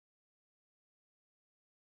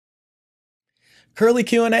Curly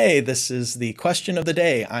Q&A. This is the question of the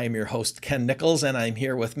day. I am your host, Ken Nickels, and I'm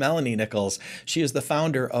here with Melanie Nickels. She is the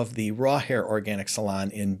founder of the Raw Hair Organic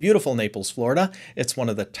Salon in beautiful Naples, Florida. It's one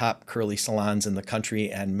of the top curly salons in the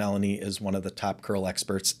country, and Melanie is one of the top curl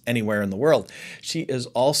experts anywhere in the world. She is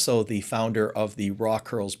also the founder of the Raw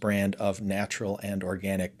Curls brand of natural and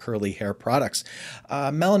organic curly hair products.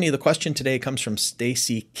 Melanie, the question today comes from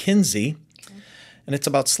Stacy Kinsey, and it's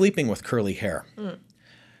about sleeping with curly hair.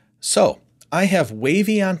 So, I have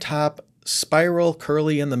wavy on top, spiral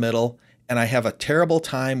curly in the middle, and I have a terrible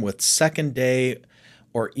time with second day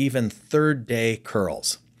or even third day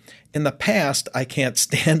curls. In the past, I can't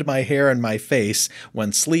stand my hair in my face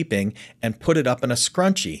when sleeping and put it up in a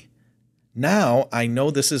scrunchie. Now I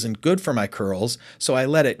know this isn't good for my curls, so I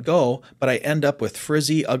let it go, but I end up with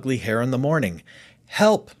frizzy, ugly hair in the morning.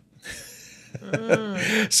 Help!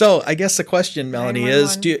 So I guess the question, Melanie,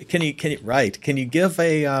 is can you give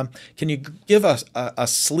a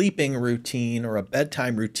sleeping routine or a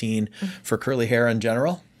bedtime routine for curly hair in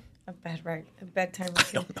general? A bedtime routine.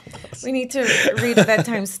 I don't know. We need to read a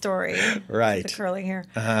bedtime story. Right. The curly hair.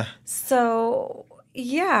 So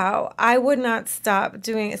yeah, I would not stop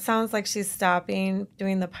doing. It sounds like she's stopping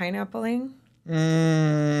doing the pineappling.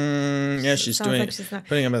 Yeah, she's doing like she's not,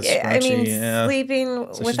 putting them in a scrunchie. Sleeping so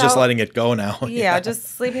without, she's just letting it go now. Yeah,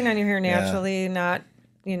 just sleeping on your hair naturally, not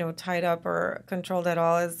tied up or controlled at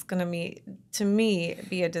all is going to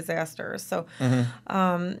be a disaster. So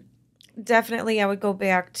definitely I would go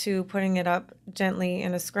back to putting it up gently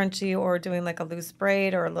in a scrunchie or doing like a loose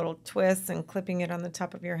braid or a little twist and clipping it on the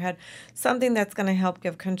top of your head. Something that's going to help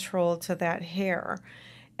give control to that hair.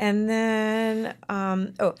 And then,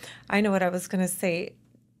 I know what I was going to say.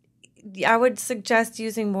 I would suggest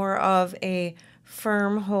using more of a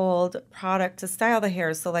firm hold product to style the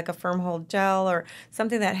hair. So like a firm hold gel or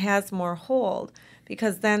something that has more hold,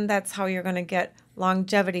 because then that's how you're going to get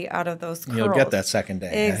longevity out of those curls. You'll get that second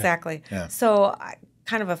day. Exactly. Yeah. So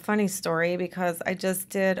kind of a funny story, because I just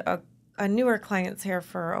did a newer client's hair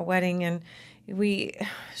for a wedding, and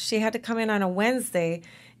she had to come in on a Wednesday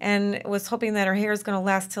and was hoping that her hair is going to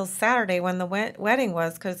last till Saturday when the wedding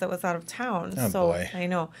was, because it was out of town. Oh, boy. I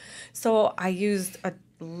know. So I used a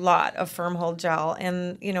lot of firm hold gel,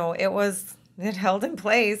 and it held in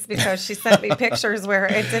place because she sent me pictures where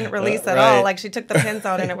it didn't release at all. Like she took the pins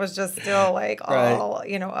out and it was just still like all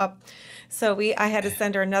up. So I had to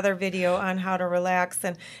send her another video on how to relax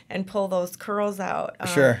and pull those curls out.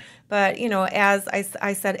 Sure. But, as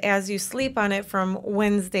I said, as you sleep on it from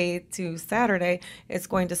Wednesday to Saturday, it's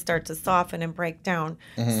going to start to soften and break down.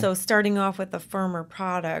 So starting off with a firmer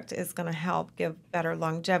product is going to help give better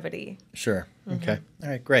longevity. Sure. Okay. All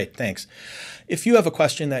right. Great. Thanks. If you have a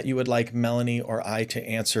question that you would like Melanie or I to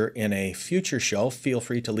answer in a future show, feel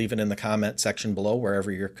free to leave it in the comment section below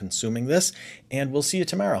wherever you're consuming this, and we'll see you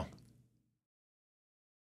tomorrow.